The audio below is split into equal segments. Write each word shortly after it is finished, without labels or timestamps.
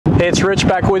Hey, it's Rich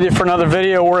back with you for another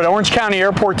video. We're at Orange County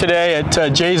Airport today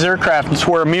at Jay's Aircraft. It's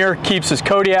where Amir keeps his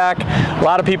Kodiak. A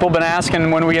lot of people have been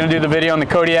asking when are we going to do the video on the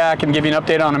Kodiak and give you an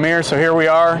update on Amir, so here we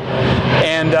are.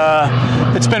 And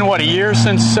it's been, what, a year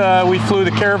since we flew the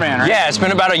Caravan, right? Yeah, it's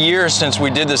been about a year since we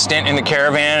did the stint in the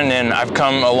Caravan, and I've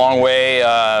come a long way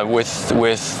with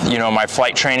you know, my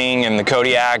flight training and the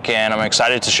Kodiak, and I'm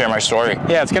excited to share my story.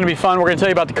 Yeah, it's going to be fun. We're going to tell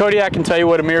you about the Kodiak and tell you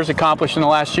what Amir's accomplished in the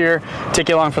last year. Take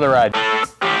you along for the ride.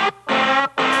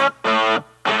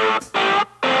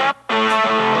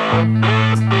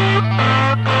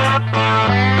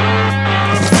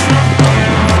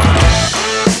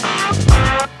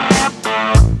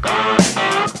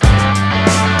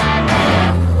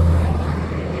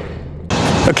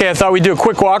 Okay, I thought we'd do a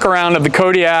quick walk around of the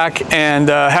Kodiak and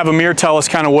have Amir tell us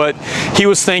kind of what he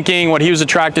was thinking, what he was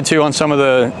attracted to on some of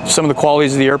the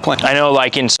qualities of the airplane. I know,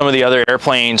 like in some of the other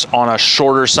airplanes on a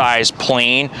shorter size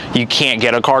plane, you can't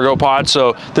get a cargo pod,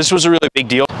 so this was a really big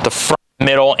deal. The front,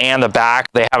 middle, and the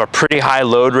back, they have a pretty high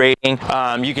load rating.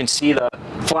 You can see the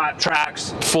flat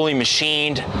tracks, fully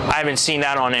machined. I haven't seen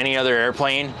that on any other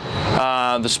airplane.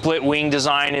 The split wing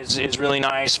design is really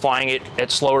nice. Flying it at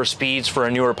slower speeds for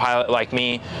a newer pilot like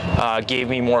me gave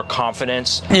me more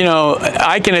confidence. You know,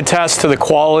 I can attest to the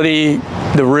quality,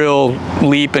 the real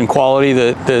leap in quality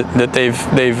that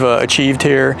they've achieved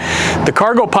here. The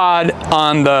cargo pod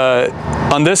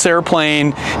on this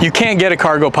airplane, you can't get a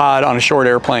cargo pod on a short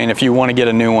airplane if you want to get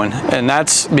a new one, and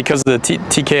that's because of the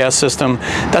TKS system.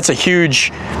 That's a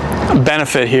huge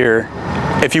benefit here.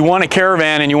 If you want a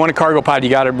Caravan and you want a cargo pod, you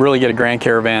got to really get a Grand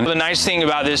Caravan. The nice thing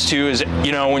about this too is,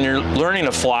 you know, when you're learning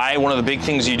to fly, one of the big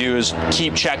things you do is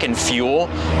keep checking fuel.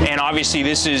 And obviously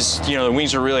this is, you know, the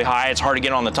wings are really high. It's hard to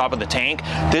get on the top of the tank.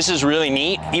 This is really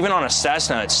neat. Even on a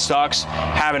Cessna, it sucks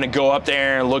having to go up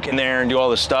there and look in there and do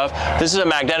all this stuff. This is a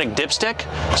magnetic dipstick.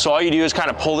 So all you do is kind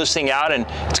of pull this thing out and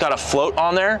it's got a float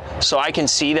on there. So I can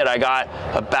see that I got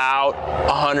about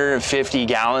 150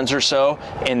 gallons or so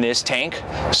in this tank.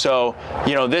 So,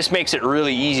 you know, this makes it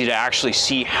really easy to actually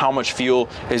see how much fuel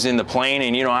is in the plane,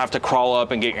 and you don't have to crawl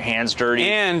up and get your hands dirty.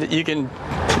 And you can,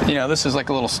 you know, this is like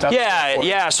a little step.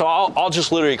 Yeah, so I'll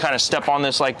just literally kind of step on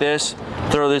this like this,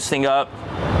 throw this thing up,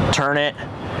 turn it,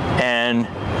 and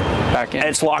back in.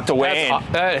 It's locked away.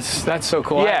 That's so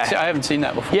cool. Yeah. I haven't seen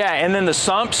that before. Yeah, and then the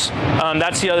sumps,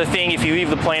 that's the other thing. If you leave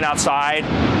the plane outside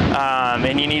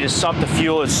and you need to sump the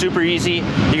fuel, it's super easy.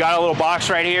 You got a little box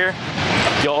right here.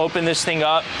 You'll open this thing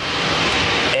up,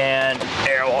 and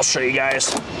here, I'll show you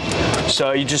guys.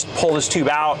 So you just pull this tube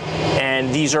out,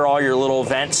 and these are all your little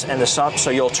vents and the sumps. So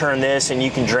you'll turn this and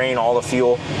you can drain all the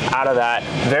fuel out of that.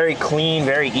 Very clean,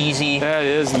 very easy. That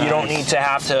is nice. You don't need to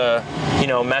have to, you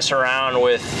know, mess around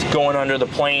with going under the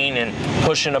plane and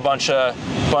pushing a bunch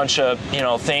of you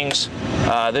know, things.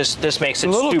 This makes it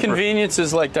little super.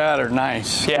 Conveniences like that are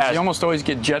nice. Yeah, you almost always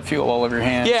get jet fuel all over your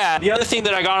hands. Yeah. The other thing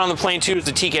that I got on the plane too is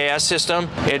the TKS system.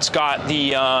 It's got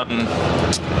the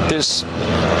this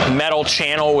metal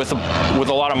channel with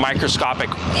a lot of microscopic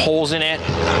holes in it.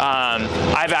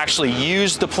 I've actually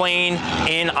used the plane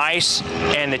in ice,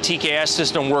 and the TKS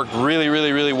system worked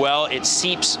really well. It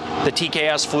seeps the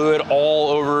TKS fluid all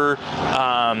over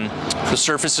the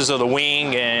surfaces of the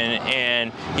wing,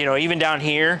 and you know, even down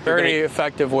here. Very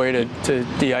effective way to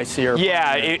de-ice the airplane.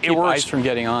 Yeah, it works ice from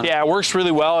getting on. Yeah, it works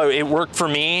really well. It worked for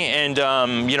me, and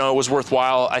you know, it was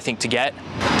worthwhile, I think, to get.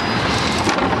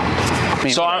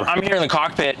 So I'm here in the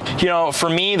cockpit. You know, for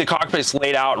me, the cockpit's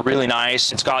laid out really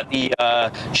nice. It's got the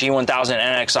G1000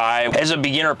 NXI. As a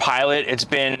beginner pilot, it's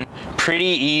been pretty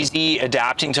easy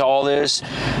adapting to all this.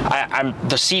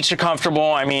 The seats are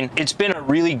comfortable. I mean, it's been a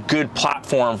really good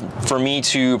platform for me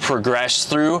to progress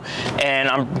through, and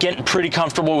I'm getting pretty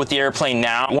comfortable with the airplane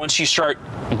now. Once you start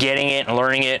getting it and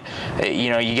learning it,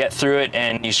 you know, you get through it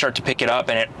and you start to pick it up,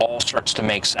 and it all starts to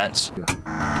make sense.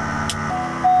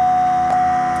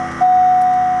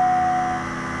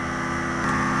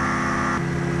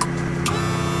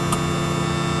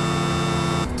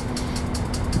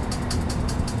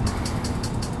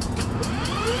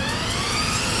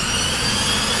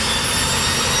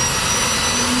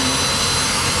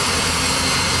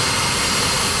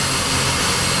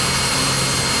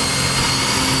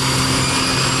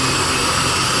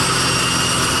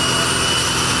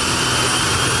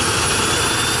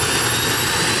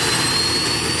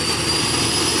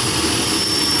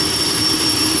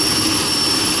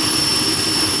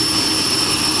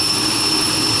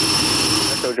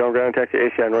 John Ground, taxi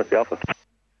ACI North Alpha.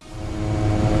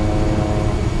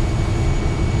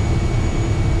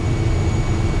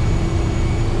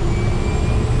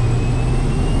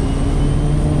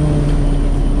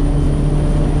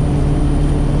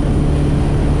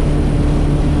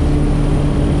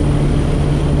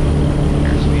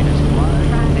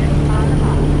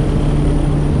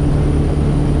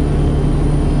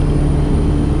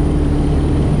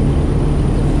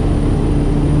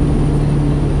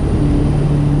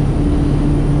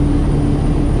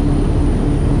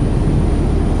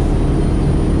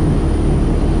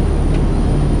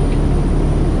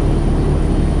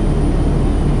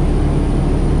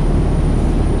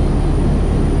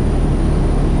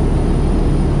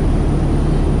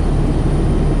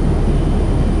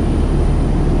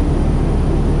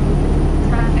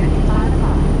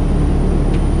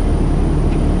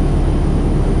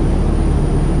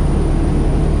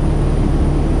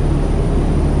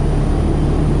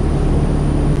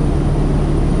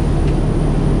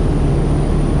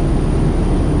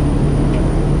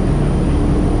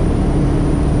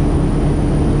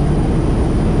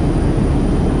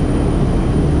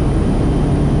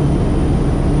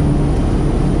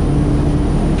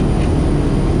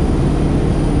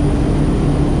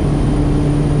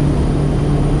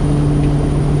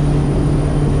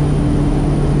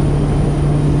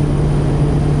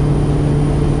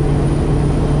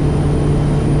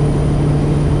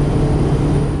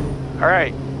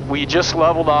 we just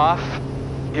leveled off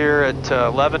here at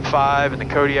 11.5 in the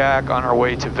Kodiak on our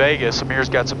way to Vegas. Amir's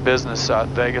got some business out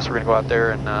in Vegas. We're gonna go out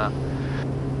there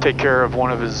and take care of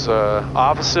one of his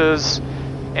offices.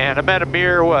 And I met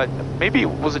Amir, what, maybe,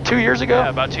 was it 2 years ago? Yeah,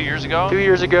 about 2 years ago. 2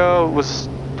 years ago.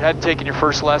 Hadn't taken your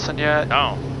first lesson yet.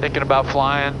 No. Thinking about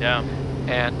flying. Yeah.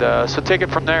 And so take it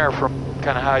from there, from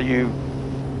kind of how you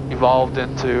evolved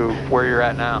into where you're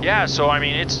at now. Yeah, so I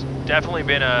mean, it's definitely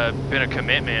been a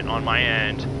commitment on my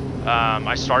end.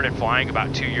 I started flying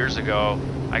about 2 years ago.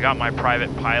 I got my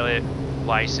private pilot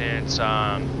license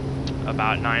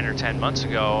about 9 or 10 months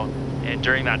ago. And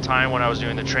during that time when I was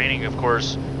doing the training, of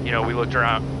course, you know, we looked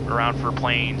around for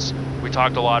planes. We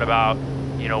talked a lot about,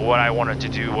 you know, what I wanted to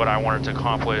do, what I wanted to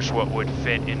accomplish, what would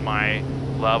fit in my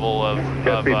level of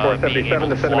being able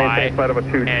to fly.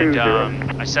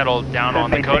 And I settled down on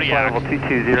the Kodiak.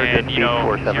 And, you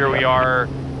know, here we are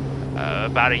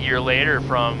about a year later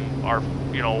from our,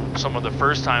 you know, some of the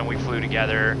first time we flew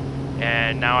together.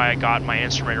 And now I got my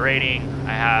instrument rating.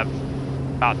 I have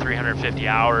about 350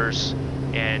 hours.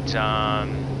 And,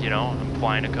 you know, I'm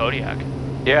flying a Kodiak.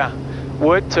 Yeah.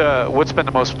 What's been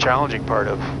the most challenging part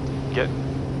of getting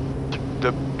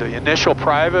the initial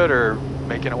private or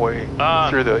making a way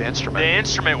through the instrument? The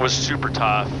instrument was super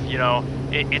tough. You know,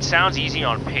 it sounds easy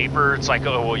on paper. It's like,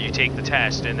 oh, well, you take the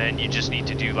test and then you just need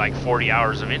to do like 40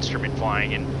 hours of instrument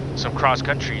flying and some cross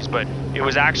countries. But it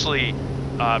was actually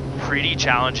pretty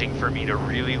challenging for me to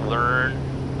really learn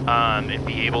and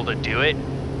be able to do it.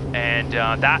 And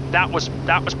that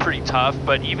was pretty tough.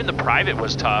 But even the private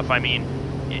was tough. I mean,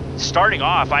 starting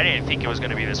off, I didn't think it was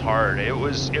going to be this hard. It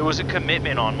was a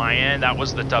commitment on my end. That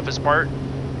was the toughest part.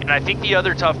 And I think the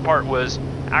other tough part was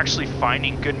actually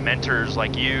finding good mentors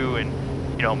like you and,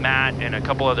 you know, Matt and a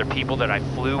couple other people that I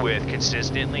flew with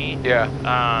consistently. Yeah.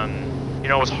 You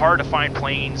know, it was hard to find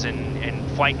planes and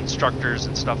flight instructors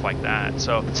and stuff like that.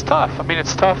 So it's tough. I mean,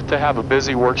 it's tough to have a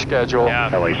busy work schedule.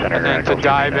 Yeah. And then to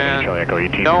dive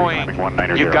in, knowing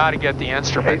you've got to get the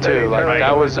instrument too. Like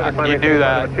that was, you knew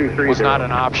that was not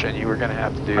an option. You were going to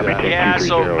have to do that. Yeah.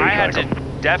 So I had to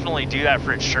definitely do that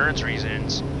for insurance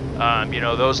reasons. You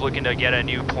know, those looking to get a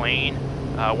new plane,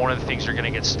 one of the things you're going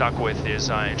to get stuck with is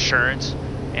insurance.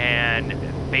 And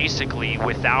basically,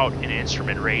 without an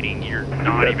instrument rating, you're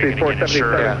not even going to get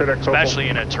insured, especially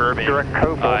in a turbine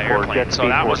airplane. So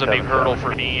that was a big hurdle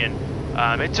for me, and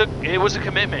it was a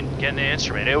commitment getting the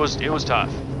instrument. It was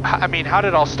tough. I mean, how did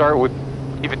it all start with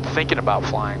even thinking about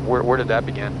flying? Where did that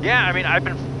begin? Yeah, I mean, I've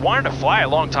been wanting to fly a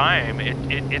long time.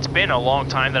 It's been a long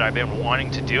time that I've been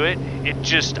wanting to do it. It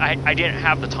just I didn't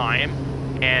have the time,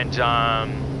 and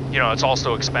you know, it's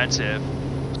also expensive.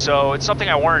 So it's something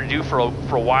I wanted to do for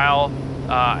a while.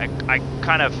 I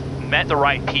kind of met the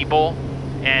right people,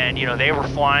 and you know, they were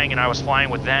flying and I was flying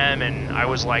with them, and I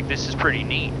was like, this is pretty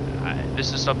neat.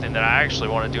 This is something that I actually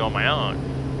want to do on my own.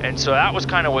 And so that was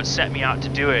kind of what set me out to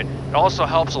do it. It also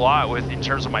helps a lot in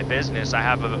terms of my business. I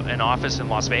have an office in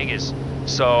Las Vegas,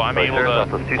 so I'm able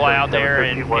to fly out there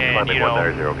and you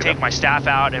know, take my staff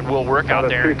out, and we'll work out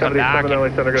there and come back.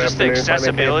 And just the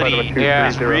accessibility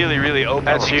is really, really open.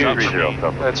 That's huge.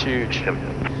 That's huge.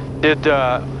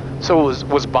 So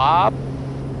was Bob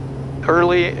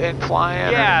early in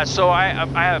flying? Yeah. So I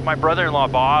have my brother-in-law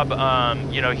Bob.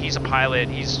 You know, he's a pilot.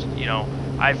 He's, you know,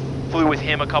 I flew with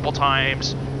him a couple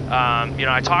times. You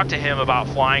know, I talked to him about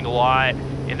flying a lot.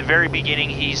 In the very beginning,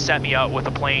 he set me up with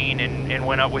a plane and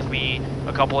went up with me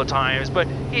a couple of times. But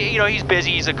you know, he's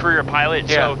busy. He's a career pilot,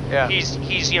 so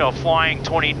he's you know, flying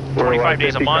 25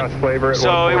 days a month.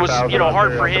 So it was, you know,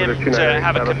 hard for him to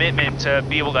have a commitment to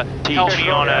be able to help me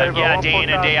on a day in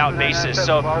and day out basis.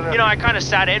 So you know, I kind of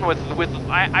sat in with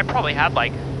I probably had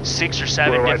like 6 or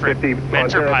 7 different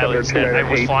mentor pilots that I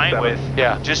was flying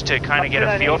with, just to kind of get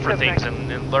a feel for things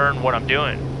and learn what I'm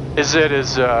doing. Is it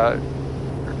as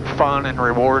fun and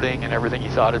rewarding and everything you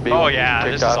thought it'd be? Oh yeah,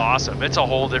 this is awesome. It's a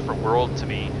whole different world to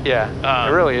me. Yeah,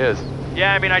 it really is.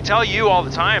 Yeah, I mean, I tell you all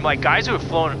the time, like guys who have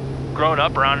grown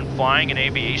up around flying in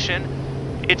aviation,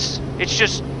 it's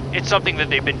something that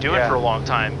they've been doing for a long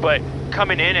time. But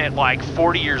coming in at like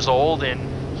 40 years old and,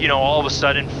 you know, all of a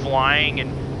sudden flying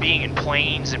and being in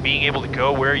planes and being able to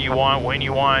go where you want, when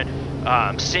you want,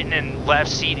 sitting in left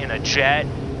seat in a jet,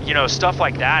 you know, stuff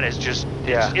like that is just,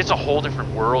 it's a whole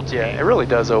different world to me. It really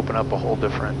does open up a whole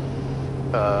different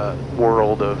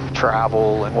world of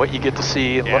travel and what you get to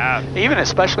see. And even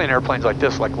especially in airplanes like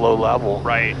this, like low level,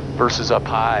 right, versus up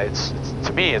high.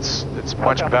 To me, it's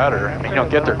much better. I mean, you don't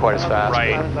get there quite as fast.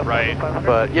 Right.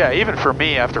 But yeah, even for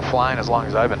me, after flying as long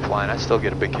as I've been flying, I still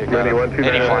get a big kick out of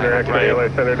any flying.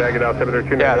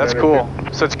 Yeah, that's cool.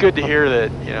 So it's good to hear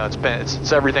that, you know,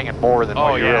 it's everything and more than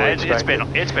what you really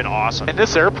expected. It's been awesome. And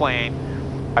this airplane,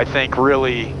 I think,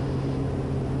 really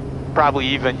probably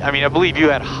even, I mean, I believe you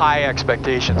had high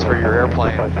expectations for your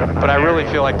airplane, but I really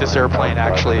feel like this airplane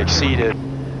actually exceeded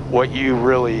what you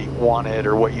really wanted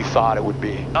or what you thought it would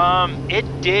be.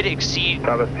 It did exceed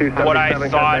what I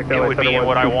thought it would be and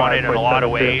what I wanted in a lot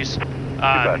of ways.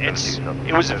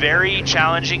 It was very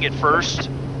challenging at first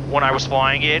when I was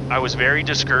flying it. I was very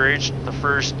discouraged the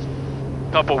first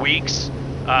couple weeks.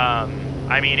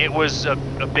 I mean, it was a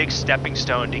big stepping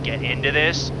stone to get into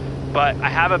this, but I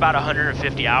have about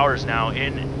 150 hours now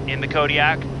in the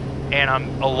Kodiak, and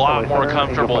I'm a lot more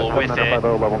comfortable with it.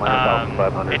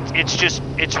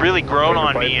 It's really grown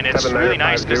on me, and it's really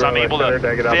nice because I'm able to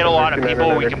fit a lot of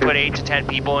people. We can put 8 to 10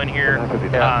 people in here,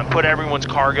 put everyone's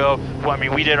cargo. Well, I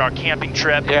mean, we did our camping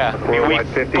trip. Yeah. I mean, we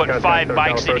put 5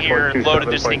 bikes in here and loaded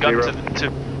this thing up to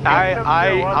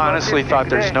I honestly thought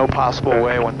there's no possible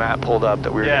way when Matt pulled up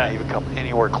that we were going to even come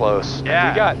anywhere close.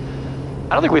 Yeah.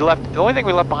 I don't think we left, the only thing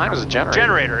we left behind was a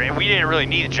generator. And we didn't really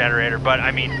need a generator, but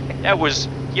I mean, that was,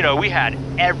 you know, we had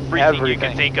everything you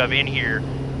could think of in here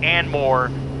and more.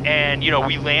 And, you know,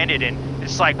 we landed, and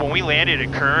it's like when we landed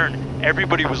at Kern,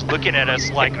 everybody was looking at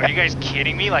us like, are you guys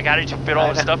kidding me? Like, how did you fit all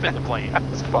this stuff in the plane? That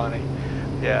was funny.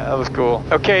 Yeah, that was cool.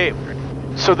 Okay,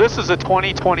 so this is a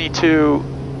 2022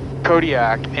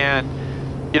 Kodiak, and,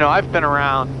 you know, I've been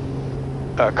around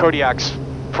Kodiaks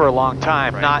for a long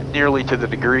time, not nearly to the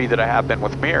degree that I have been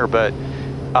with Amir, but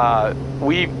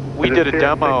we did a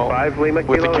demo with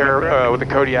the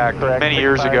Kodiak many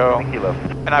years ago,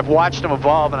 and I've watched them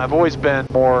evolve, and I've always been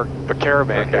more a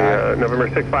Caravan guy. November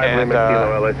 65 Lima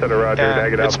Kilo, LA Center, Roger.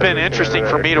 And it's been interesting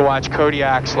for me to watch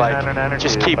Kodiaks like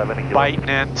just keep biting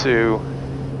into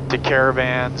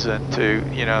Caravans and to,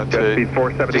 you know, to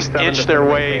just inch their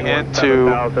way into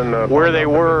where they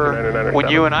were when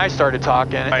you and I started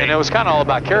talking, and it was kind of all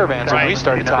about Caravans when we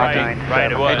started talking. Right,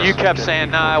 it was. And you kept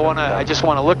saying, "Nah, I just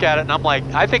want to look at it," and I'm like,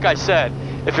 I think I said,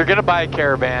 if you're gonna buy a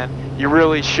Caravan, you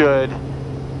really should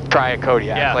try a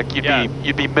Kodiak. Yeah, like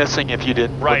you'd be missing if you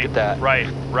didn't look at that. Right.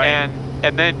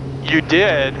 And then you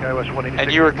did,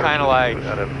 and you were kind of like,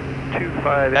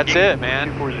 that's it,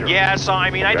 man. Yeah, so I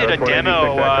mean, I did a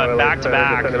demo back to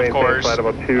back, of course.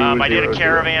 I did a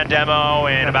Caravan demo,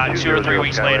 and about 2 or 3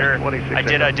 weeks later, I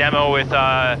did a demo with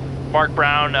Mark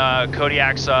Brown,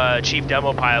 Kodiak's chief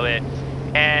demo pilot.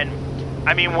 And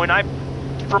I mean,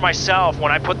 for myself,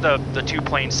 when I put the 2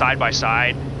 planes side by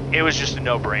side, it was just a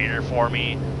no-brainer for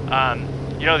me.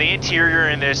 You know, the interior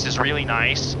in this is really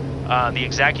nice. The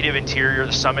executive interior,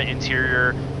 the Summit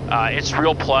interior, it's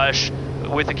real plush.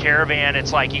 With the Caravan,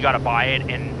 it's like you got to buy it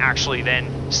and actually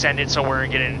then send it somewhere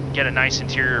and get a nice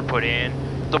interior put in.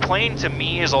 The plane to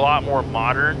me is a lot more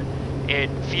modern. It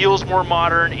feels more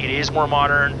modern. It is more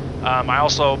modern. I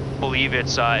also believe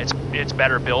it's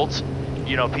better built.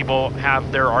 You know, people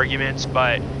have their arguments,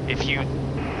 but if you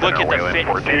look at the fit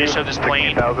and finish of this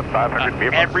plane,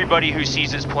 everybody who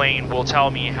sees this plane will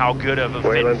tell me how good of a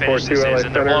fit and finish this is,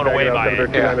 and they're blown away by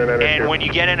it. And when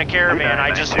you get in a Caravan,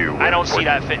 I don't see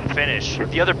that fit and finish.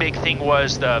 The other big thing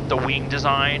was the wing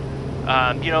design.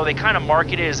 You know, they kind of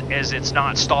market it as it's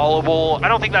not stallable. I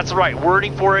don't think that's the right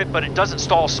wording for it, but it doesn't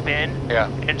stall spin. Yeah.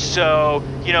 And so,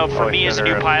 you know, for me as a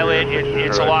new pilot,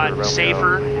 it's a lot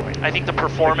safer. I think the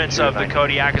performance of the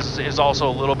Kodiak is also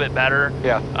a little bit better.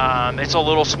 Yeah. It's a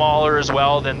little smaller as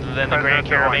well than the Grand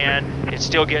Caravan. It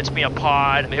still gets me a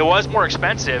pod. It was more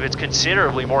expensive. It's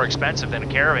considerably more expensive than a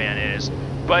Caravan is.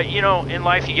 But, you know, in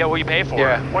life you get what you pay for.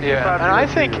 Yeah. And I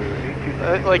think,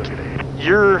 like,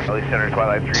 your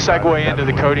segue into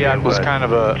the Kodiak was kind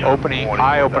of a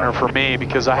eye opener for me,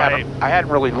 because I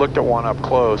hadn't really looked at one up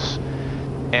close,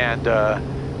 and the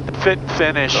fit and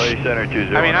finish.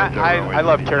 I mean, I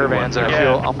love Caravans, and I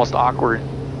feel almost awkward,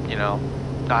 you know,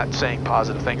 not saying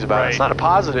positive things about it. It's not a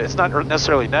positive. It's not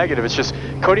necessarily negative. It's just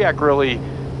Kodiak really,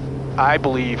 I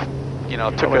believe, you know,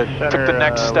 took the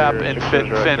next step in fit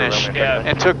and finish,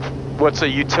 and took what's a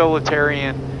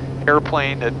utilitarian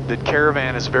airplane that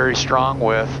Caravan is very strong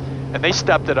with, and they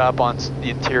stepped it up on the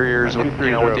interiors, with,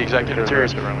 you know, with the executive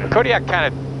interiors. Kodiak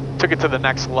kind of took it to the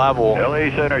next level LA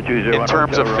Center in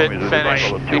terms of fit and finish,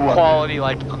 the quality,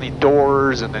 like on the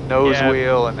doors and the nose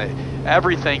wheel and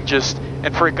everything just.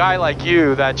 And for a guy like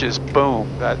you, that just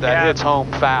boom, that hits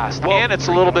home fast. Well, and it's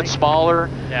a little bit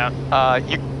smaller. Yeah.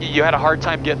 You had a hard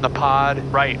time getting the pod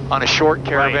on a short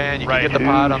Caravan. You could get the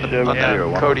pod on the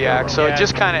Kodiak. So it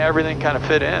just kind of everything kind of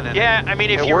fit in. And yeah, I mean,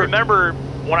 if you remember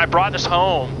when I brought this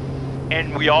home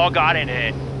and we all got in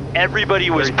it,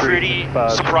 everybody was pretty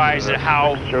surprised at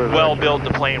how well built the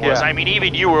plane was. I mean,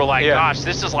 even you were like, gosh,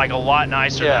 this is like a lot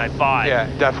nicer than I thought. Yeah,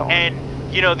 definitely. And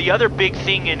you know, the other big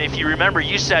thing, and if you remember,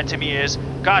 you said to me is,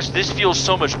 gosh, this feels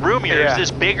so much roomier. Is this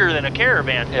bigger than a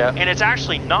Caravan? And it's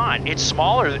actually not. It's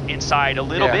smaller inside a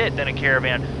little bit than a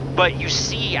Caravan, but you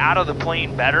see out of the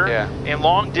plane better. And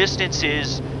long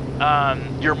distances,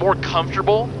 you're more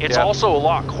comfortable. It's also a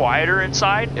lot quieter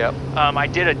inside. I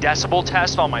did a decibel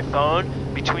test on my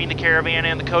phone between the Caravan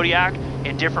and the Kodiak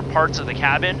in different parts of the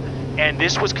cabin. And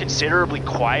this was considerably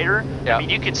quieter. I mean,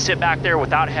 you could sit back there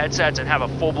without headsets and have a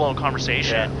full-blown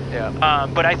conversation.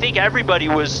 But I think everybody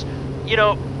was, you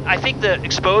know, I think the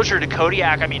exposure to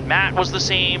Kodiak, I mean, Matt was the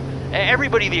same.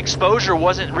 Everybody, the exposure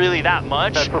wasn't really that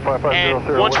much.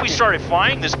 And once we started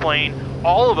flying this plane,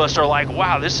 all of us are like,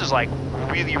 wow, this is like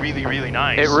really, really, really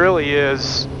nice. It really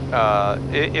is.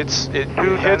 It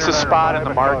hits a spot in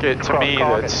the market to me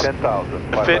that's fit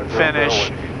and finish,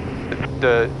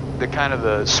 the kind of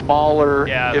the smaller,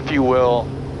 if you will,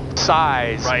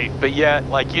 size, but yet,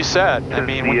 like you said, I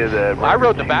mean, I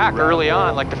rode in the back early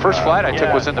on, like the first flight I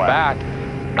took was in the back,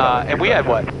 and we had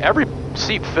every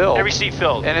seat filled. Every seat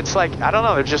filled. And it's like, I don't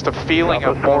know, there's just a feeling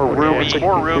of more roomy,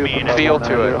 feel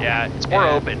to it. Yeah, it's more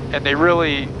open. And they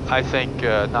really, I think,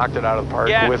 knocked it out of the park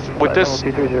with this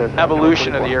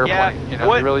evolution of the airplane. You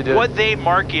know, they really did. What they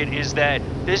market is that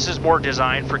this is more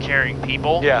designed for carrying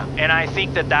people. And I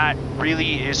think that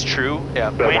really is true.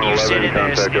 When you sit in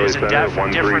this, it is a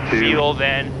different feel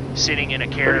than sitting in a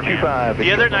Caravan.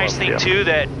 The other nice thing too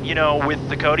that, you know, with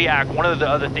the Kodiak, one of the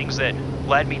other things that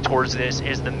led me towards this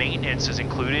is the maintenance is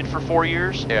included for 4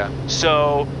 years.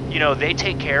 So, you know, they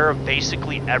take care of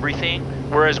basically everything.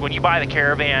 Whereas when you buy the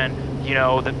Caravan, you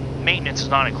know, the maintenance is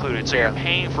not included. So you're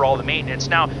paying for all the maintenance.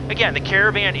 Now, again, the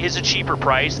Caravan is a cheaper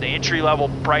price. The entry-level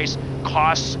price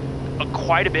costs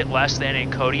quite a bit less than a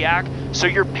Kodiak. So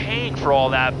you're paying for all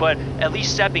that, but at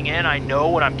least stepping in, I know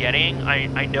what I'm getting.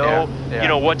 I know, you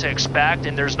know, what to expect,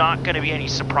 and there's not going to be any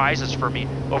surprises for me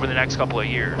over the next couple of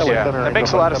years. That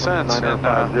makes a lot of sense. And,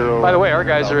 by the way, our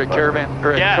guys are at Caravan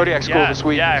or at Kodiak School this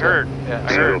week. I heard.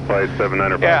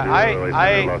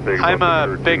 I'm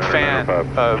a big fan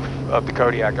of the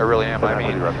Kodiak. I really am. I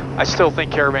mean, I still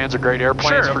think Caravans are great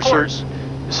airplanes for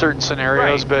certain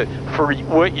scenarios, but for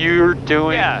what you're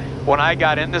doing, when I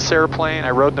got in this airplane,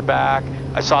 I rode in the back,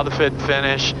 I saw the fit and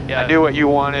finish, I knew what you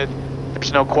wanted.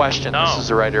 There's no question this is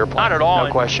the right airplane. Not at all.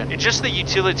 No question. It's just the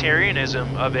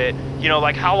utilitarianism of it. You know,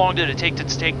 like how long did it take to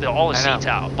take all the seats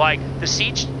out? Like the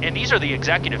seats, and these are the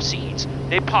executive seats.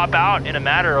 They pop out in a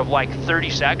matter of like 30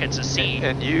 seconds a seat.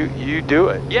 And you do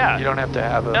it. You don't have to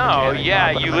have a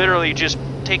mechanic. You literally just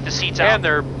take the seats out.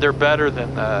 And they're better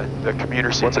than the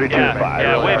commuter seats. Way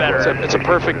better. It's a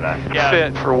perfect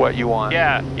fit for what you want.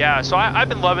 So I've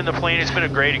been loving the plane. It's been a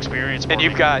great experience for me.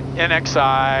 You've got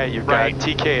NXI, you've got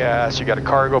TKS, you've got a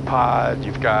cargo pod,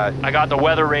 I got the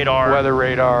weather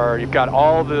radar. You've got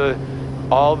all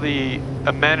the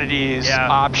amenities,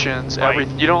 options,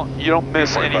 everything. You don't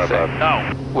miss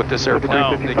anything. With this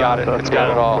airplane. They got it. It's got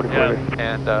it all.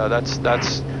 And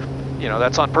that's you know,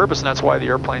 that's on purpose, and that's why the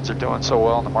airplanes are doing so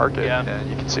well in the market, and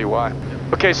you can see why.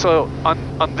 Okay, so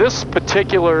on this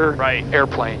particular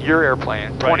airplane, your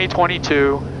airplane,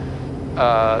 2022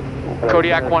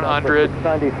 Kodiak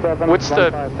 100, what's the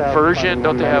version?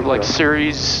 Don't they have like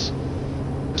series?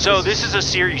 So this is a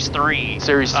Series 3.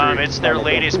 Series 3. It's their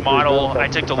latest model. I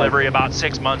took delivery about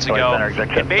 6 months ago.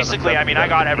 And basically, I mean, I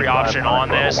got every option on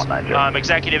this.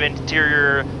 Executive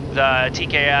interior, the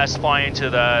TKS flying to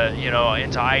the, you know,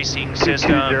 into icing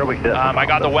system. I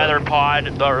got the weather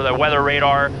pod, or the weather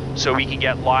radar, so we can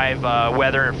get live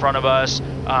weather in front of us.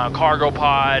 Cargo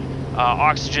pod,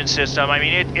 oxygen system. I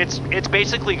mean, it's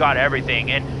basically got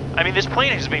everything. And I mean, this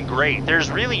plane has been great.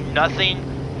 There's really nothing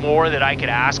more that I could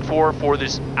ask for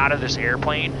this out of this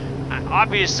airplane.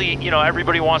 Obviously, you know,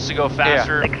 everybody wants to go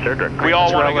faster. We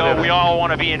all want to go. We all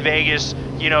want to be in Vegas,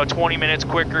 you know, 20 minutes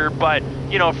quicker. But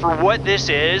you know, for what this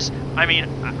is, I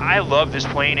mean, I love this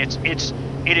plane.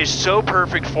 It is so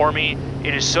perfect for me.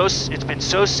 It's been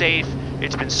so safe.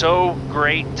 It's been so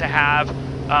great to have.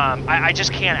 I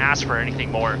just can't ask for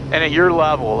anything more. And at your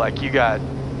level, like you got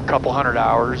a couple hundred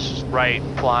hours,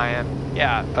 flying.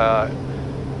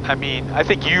 I mean, I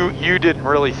think you didn't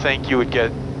really think you would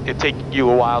it'd take you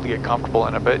a while to get comfortable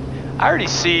in it, but I already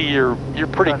see you're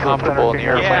pretty comfortable in the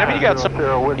airplane. I mean, you got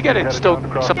still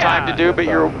some time to do, but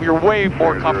you're way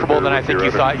more comfortable than I think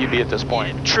you thought you'd be at this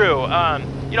point. True.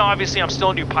 You know, obviously I'm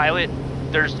still a new pilot.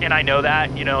 And I know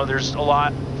that, you know, there's a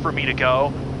lot for me to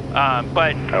go.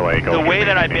 But the way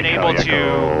that I've been able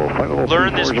to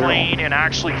learn this plane and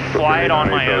actually fly it on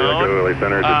my own,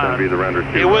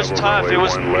 it was tough. It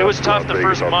was tough the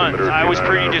first month. I was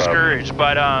pretty discouraged,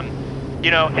 but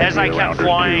you know, as I kept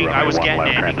flying, I was getting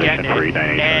it and getting it.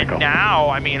 And now,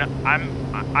 I mean,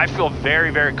 I feel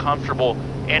very, very comfortable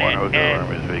in it.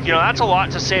 And you know, that's a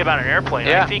lot to say about an airplane.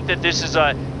 Yeah. I think that this is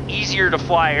a easier to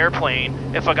fly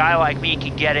airplane if a guy like me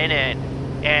can get in it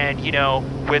and, you know,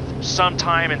 with some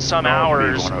time and some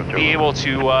hours be able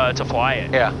to fly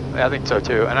it. Yeah, I think so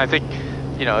too. And I think,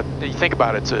 you know, you think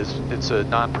about it, it's a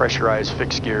non-pressurized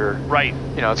fixed gear. Right.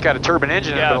 You know, it's got a turbine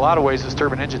engine, but in a lot of ways this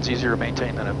turbine engine's easier to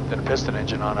maintain than a piston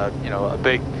engine on a, you know, a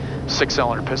big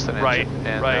 6-cylinder piston engine.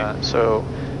 Right. And so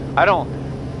I don't,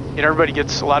 you know,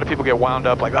 a lot of people get wound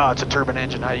up like, oh, it's a turbine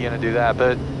engine, how are you going to do that?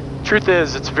 But truth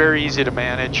is, it's very easy to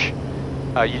manage.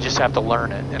 You just have to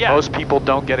learn it. And most people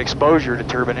don't get exposure to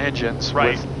turbine engines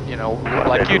with, you know,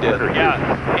 like you did.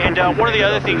 Yeah. And one of the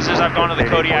other things is I've gone to the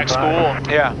Kodiak school,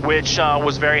 which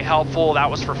was very helpful. That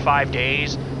was for 5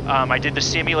 days. I did the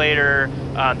simulator.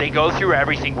 They go through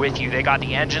everything with you. They got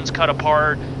the engines cut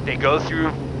apart. They go through,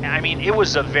 I mean, it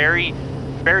was a very,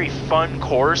 very fun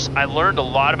course. I learned a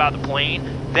lot about the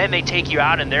plane. Then they take you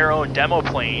out in their own demo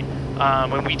plane.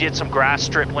 And we did some grass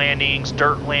strip landings,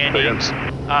 dirt landings,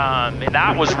 and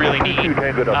that was really neat.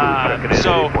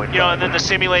 So, you know, and then the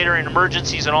simulator and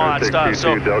emergencies and all that stuff.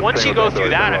 So once you go through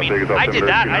that, I mean, I did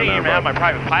that. I didn't even have my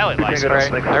private pilot license.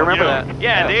 Right. I remember that.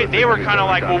 Yeah, they were kind of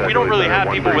like, well, we don't really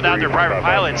have people without their private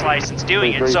pilot's license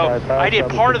doing it. So I did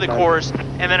part of the course,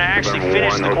 and then I actually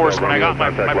finished the course when I got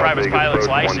my private pilot's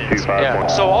license. Yeah.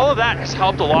 So all of that has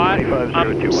helped a lot.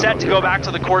 I'm set to go back to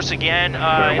the course again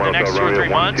in the next 2 or 3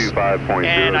 months.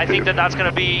 And I think that that's going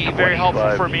to be very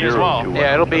helpful for me as well.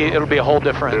 Yeah, it'll be a whole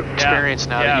different experience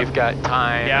now that you've got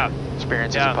time,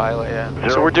 experience as a pilot. Yeah.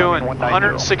 So we're doing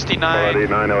 169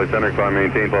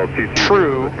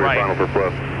 true. Right.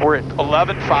 We're at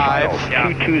 11.5.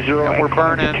 And we're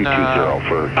burning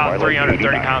about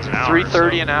 330 pounds an hour.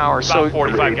 330 an hour. So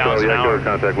 45 gallons an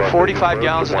hour. 45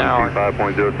 gallons an hour.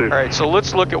 All right. So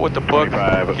let's look at what the book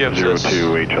gives us.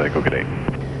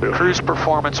 Cruise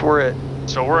performance. We're at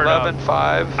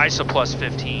 11.5. ISO plus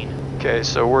 15. Okay,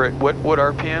 so we're at what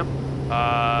RPM?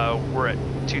 We're at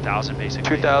 2,000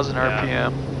 basically. 2,000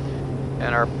 RPM.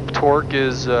 And our torque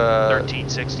is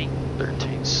 1360.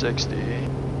 1360.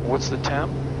 What's the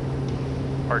temp?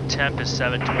 Our temp is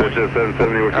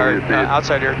 720. Our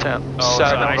outside air temp. Oh,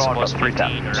 7. so ISO plus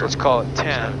 15. So let's call it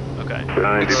 10. Okay.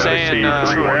 It's saying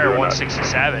true air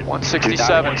 167.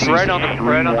 167. It's right on the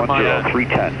money.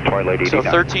 310. So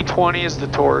 1320 is the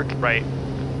torque. Right.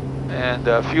 And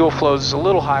fuel flows is a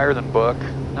little higher than book,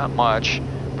 not much,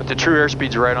 but the true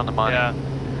airspeed's right on the money. Yeah.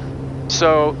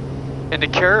 So in the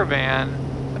Caravan,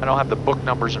 I don't have the book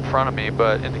numbers in front of me,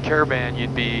 but in the Caravan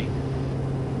you'd be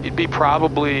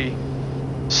probably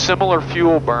similar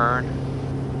fuel burn.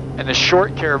 In the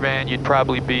short Caravan you'd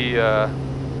probably be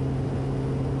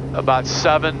about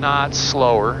 7 knots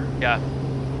slower. Yeah.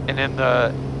 And in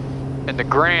the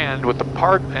Grand with the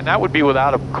and that would be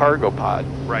without a cargo pod.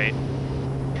 Right.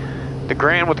 The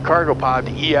Grand with the cargo pod,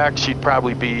 the EX, you'd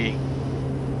probably be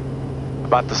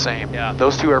about the same. Yeah.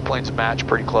 Those two airplanes match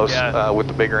pretty close with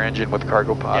the bigger engine with the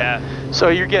cargo pod. Yeah. So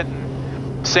you're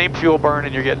getting same fuel burn,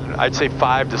 and you're getting, I'd say,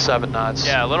 5 to 7 knots.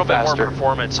 Yeah, a little faster. bit more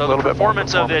performance. So the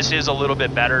performance of this is a little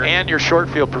bit better. And your short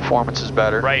field performance is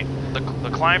better. Right. The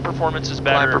climb performance is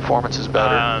better. Climb performance is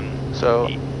better. So,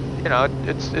 you know,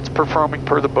 it's performing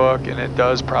per the book, and it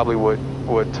does probably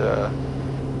what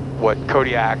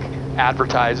Kodiak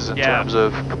advertises in terms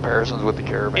of comparisons with the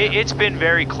Caravan. It's been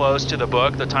very close to the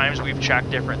book. The times we've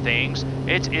checked different things,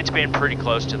 it's been pretty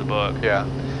close to the book. Yeah.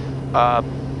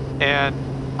 And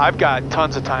I've got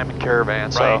tons of time in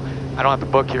Caravan, so I don't have the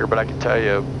book here, but I can tell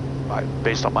you,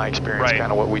 based on my experience,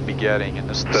 kind of what we'd be getting. And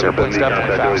this airplane's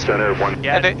definitely faster.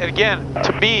 And again,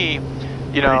 to me,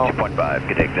 you know,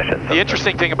 the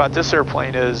interesting thing about this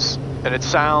airplane is, and it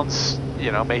sounds,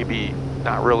 you know, maybe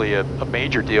not really a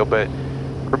major deal, but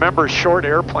remember, a short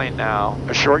airplane now,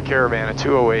 a short Caravan, a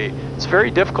 208, it's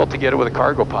very difficult to get it with a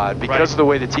cargo pod because of the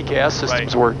way the TKS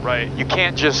systems work. You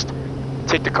can't just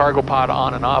take the cargo pod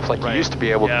on and off like you used to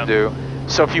be able to do.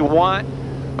 So if you want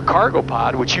a cargo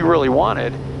pod, which you really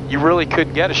wanted, you really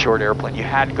couldn't get a short airplane. You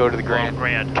had to go to the Grand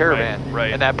Caravan.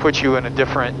 And that puts you in a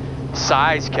different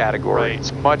size category. Right.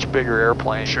 It's a much bigger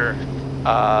airplane. Sure.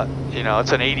 You know,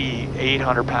 it's an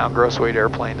 8,800 pound gross weight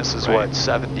airplane. This is Right. what,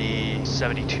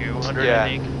 7,200, yeah. I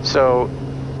think. So,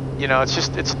 you know, it's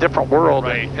a different world.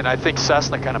 Right. And I think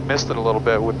Cessna kind of missed it a little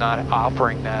bit with not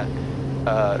offering that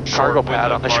cargo With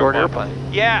pad the on the cargo short pod. airplane.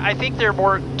 Yeah, I think they're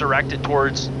more directed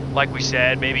towards, like we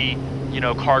said, maybe, you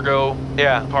know, cargo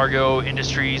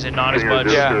industries and not as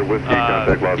much. Yeah.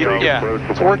 Yeah.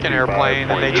 It's a working airplane,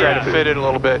 and they try to fit it a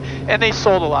little bit. And they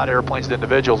sold a lot of airplanes to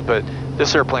individuals, but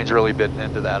this airplane's really bitten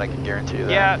into that. I can guarantee you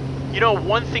that. Yeah, you know,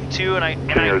 one thing too, and I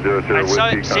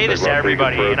say this to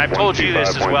everybody, and I've told you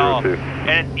this as well.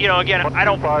 And you know, again, it's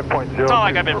not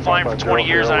like I've been flying for 20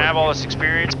 years and I have all this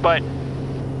experience, but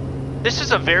this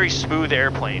is a very smooth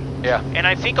airplane. Yeah. And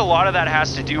I think a lot of that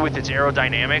has to do with its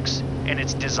aerodynamics and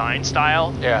its design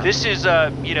style. Yeah. This is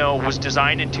you know, was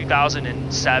designed in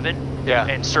 2007 Yeah.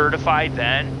 and certified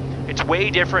then. It's way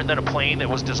different than a plane that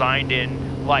was designed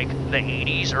in like the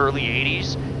 80s, early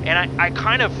 80s. And I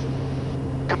kind of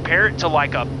compare it to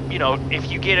like a, you know,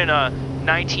 if you get in a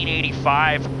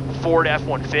 1985 Ford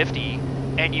F-150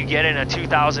 and you get in a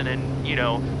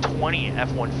 2020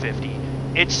 F-150,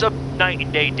 it's a night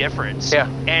and day difference. Yeah.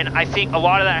 And I think a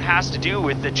lot of that has to do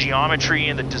with the geometry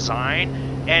and the design.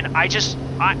 And I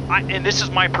and this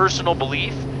is my personal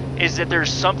belief, is that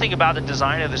there's something about the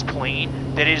design of this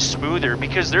plane that is smoother,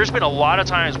 because there's been a lot of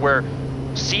times where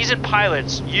seasoned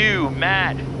pilots,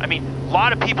 Matt, I mean, a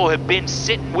lot of people have been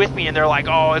sitting with me and they're like,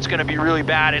 oh, it's going to be really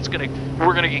bad.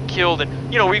 We're going to get killed.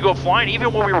 And, you know, we go flying,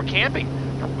 even when we were camping,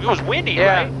 it was windy,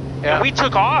 right? Yeah. And we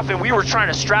took off and we were trying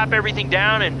to strap everything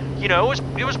down, and, you know,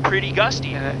 it was pretty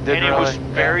gusty, and it was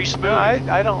very smooth.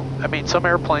 No, I mean, some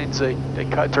airplanes, they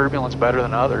cut turbulence better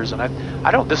than others, and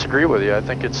I don't disagree with you. I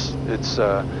think it's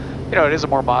you know, it is a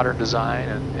more modern design,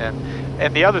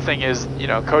 and the other thing is, you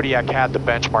know, Kodiak had the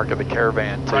benchmark of the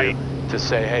Caravan to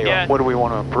say, hey, what do we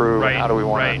want to improve, and how do we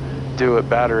want to do it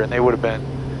better? And they would have been,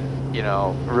 you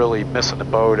know, really missing the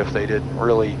boat if they didn't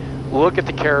really look at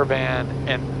the Caravan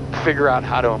and figure out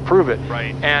how to improve it.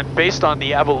 Right. And based on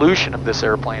the evolution of this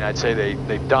airplane, I'd say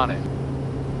they've done it.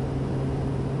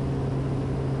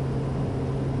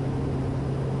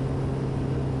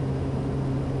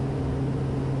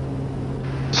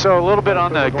 So a little bit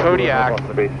on the Kodiak.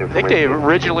 I think they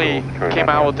originally came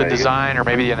out with the design, or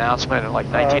maybe the announcement, in like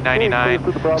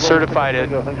 1999. Certified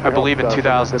it, I believe, in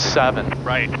 2007.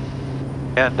 Right.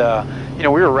 And you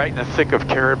know, we were right in the thick of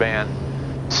Caravan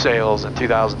sales in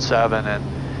 2007,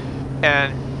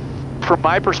 and from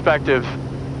my perspective,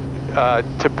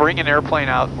 to bring an airplane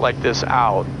out like this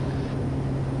out,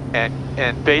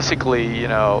 and basically, you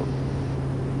know,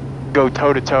 go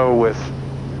toe to toe with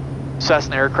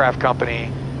Cessna Aircraft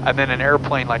Company, and then an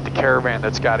airplane like the Caravan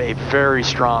that's got a very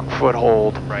strong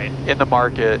foothold in the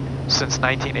market since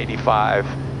 1985,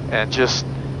 and just,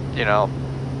 you know,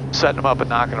 setting them up and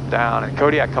knocking them down. And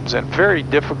Kodiak comes in very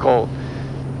difficult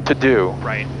to do.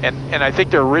 Right. And I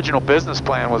think their original business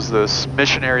plan was this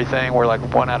missionary thing where like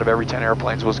 1 out of every 10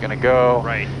 airplanes was going to go.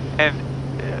 Right. And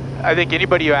I think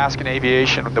anybody you ask in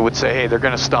aviation that would say, hey, they're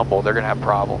going to stumble, they're going to have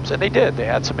problems. And they did. They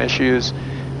had some issues,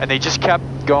 and they just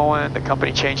kept going. The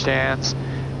company changed hands,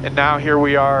 and now here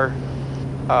we are.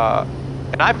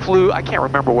 And I flew, I can't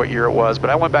remember what year it was, but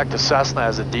I went back to Cessna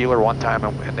as a dealer one time,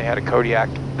 and they had a Kodiak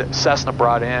that Cessna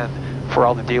brought in for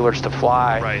all the dealers to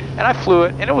fly. Right. And I flew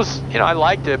it, and it was, you know, I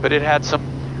liked it, but it had some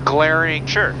glaring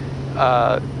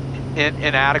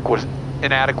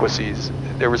inadequacies.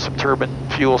 There was some turbine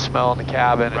fuel smell in the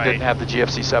cabin. It didn't have the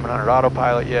GFC 700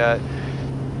 autopilot yet.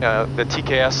 The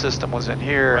TKS system was in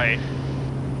here. Right.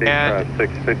 And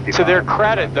to their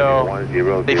credit, though,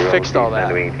 they fixed all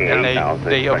that, and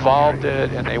they evolved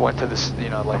it, and they went to this, you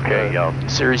know, like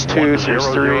Series 2, Series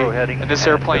 3, and this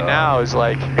airplane now is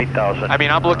like, I mean,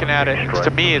 I'm looking at it,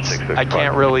 to me, it's, I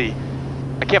can't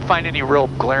find any real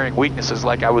glaring weaknesses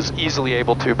like I was easily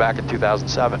able to back in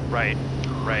 2007. Right,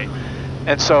 right.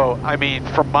 And so, I mean,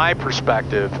 from my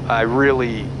perspective, I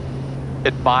really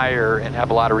admire and have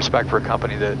a lot of respect for a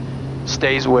company that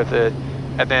stays with it.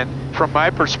 And then from my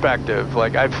perspective,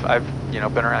 like I've you know,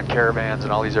 been around Caravans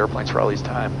and all these airplanes for all these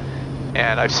time,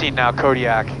 and I've seen now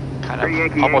Kodiak kind of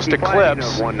almost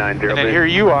eclipse, and then here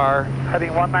you are, and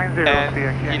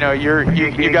you know,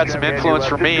 you got some influence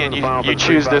from me, and you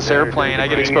choose this airplane. I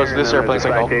get exposed to this airplane. It's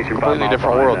like a completely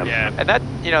different world. Yeah. And that,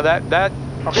 you know, that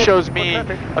shows me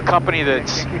a company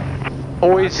that's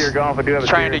always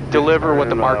trying to deliver what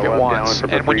the market wants.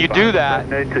 And when you do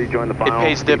that, it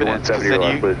pays dividends, because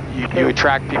then you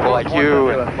attract people like you,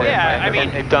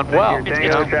 and they've done well.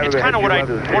 It's kind of what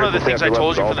one of the things I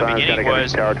told you from the beginning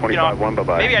was, you know,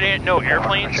 maybe I didn't know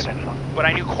airplanes, but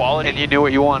I knew quality. And you knew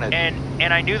what you wanted.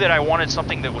 And I knew that I wanted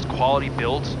something that was quality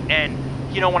built. And,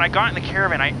 you know, when I got in the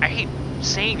Caravan, I hate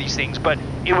saying these things, but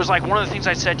it was like one of the things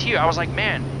I said to you. I was like,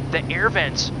 man, the air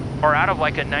vents are out of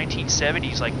like a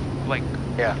 1970s like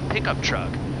pickup truck,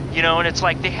 you know, and it's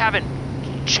like they haven't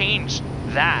changed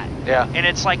that. Yeah. And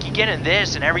it's like you get in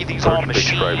this and everything's all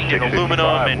machined and aluminum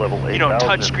and, you know,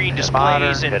 touchscreen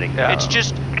displays, and it's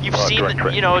just, you've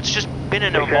seen, you know, it's just been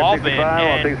an involvement,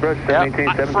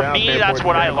 and for me that's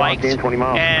what I liked,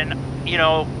 and you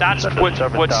know, that's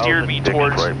what steered me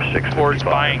towards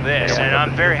buying this, and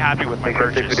I'm very happy with my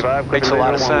purchase. Makes a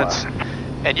lot of sense.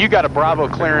 And you got a Bravo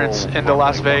clearance into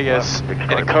Las Vegas in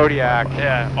a Kodiak,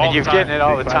 and you're getting it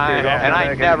all the time, and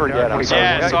I never get them.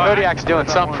 So Kodiak's doing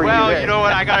something for you there. Well, you know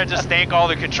what, I gotta just thank all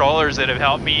the controllers that have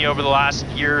helped me over the last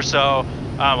year or so.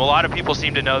 A lot of people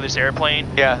seem to know this airplane,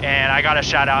 and I gotta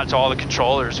shout out to all the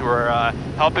controllers who are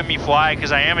helping me fly,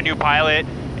 because I am a new pilot,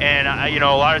 and you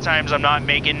know, a lot of times I'm not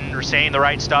making or saying the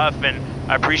right stuff, and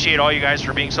I appreciate all you guys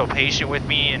for being so patient with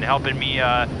me and helping me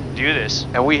do this.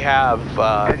 And we have,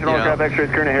 you know,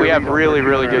 we have really,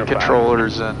 really good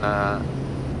controllers in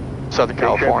Southern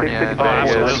California and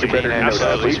Vegas.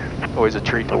 Absolutely. Always a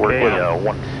treat to work with them.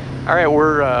 All right,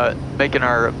 we're making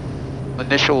our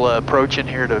initial approach in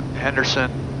here to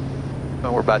Henderson.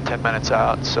 We're about 10 minutes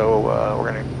out, so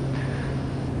we're going to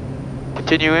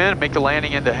continue in, make the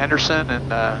landing into Henderson,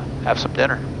 and have some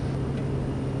dinner.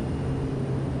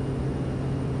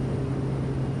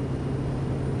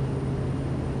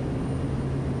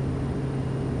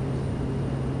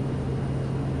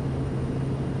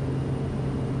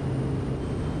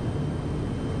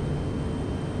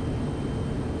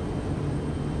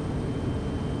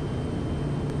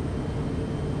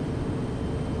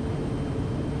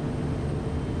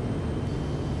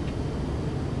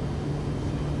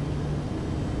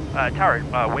 Tower,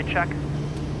 wind check.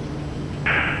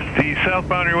 The south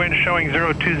boundary wind showing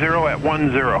 020 at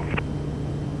 10.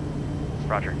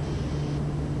 Roger.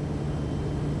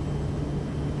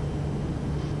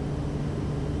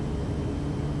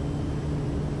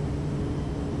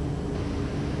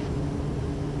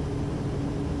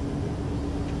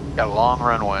 Got a long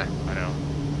runway. I know.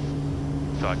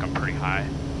 I feel like I'm pretty high.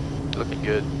 Looking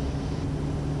good.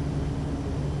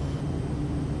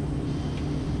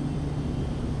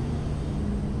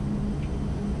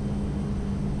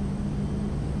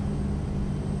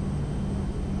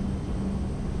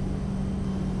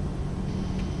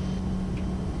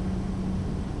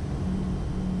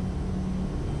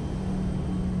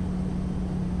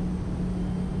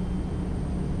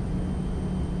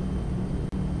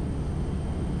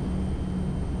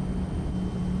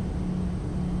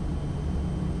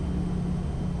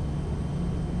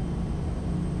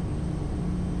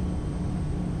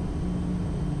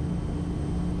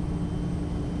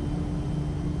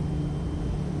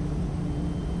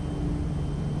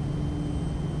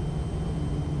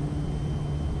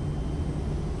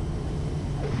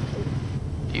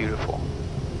 Beautiful.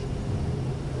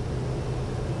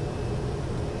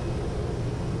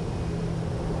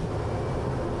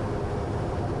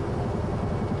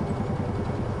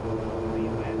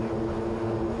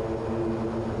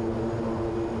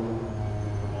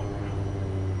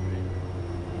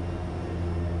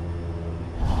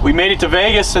 We made it to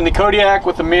Vegas in the Kodiak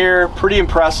with Amir. Pretty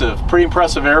impressive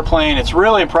airplane. It's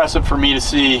really impressive for me to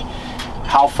see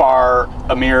how far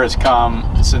Amir has come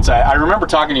since I remember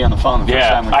talking to you on the phone the first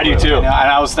time we flew. I do too. And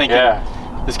I was thinking,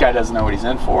 this guy doesn't know what he's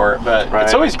in for. But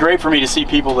it's always great for me to see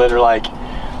people that are like,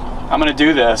 I'm going to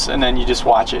do this, and then you just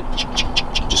watch it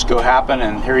just go happen.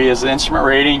 And here he is, the instrument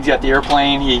rating. He's got the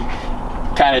airplane he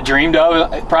kind of dreamed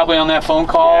of, probably on that phone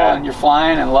call, and you're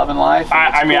flying and loving life.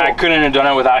 I mean, I couldn't have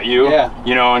done it without you.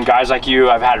 You know, and guys like you,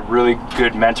 I've had really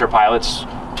good mentor pilots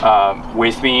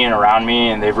with me and around me,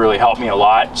 and they've really helped me a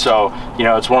lot. So, you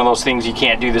know, it's one of those things, you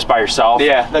can't do this by yourself.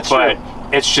 Yeah, that's true.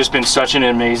 But it's just been such an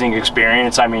amazing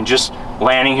experience. I mean, just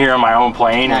landing here on my own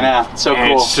plane. I know, so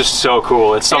cool. It's just so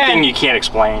cool. It's something you can't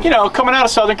explain. You know, coming out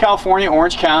of Southern California,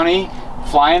 Orange County,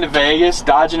 flying to Vegas,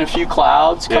 dodging a few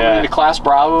clouds, coming into Class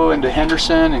Bravo, into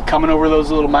Henderson, and coming over those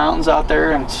little mountains out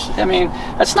there. And I mean,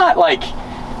 that's not like,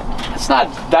 it's not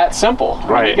that simple.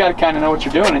 Right. You got to kind of know what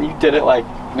you're doing, and you did it like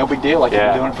no big deal, like you've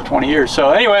been doing it for 20 years. So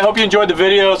anyway, I hope you enjoyed the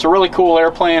video. It's a really cool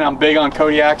airplane. I'm big on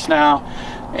Kodiaks now,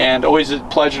 and always a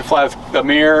pleasure to fly with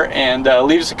Amir. And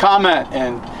leave us a comment,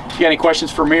 and if you got any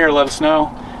questions for Amir, let us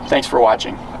know. Thanks for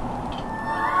watching.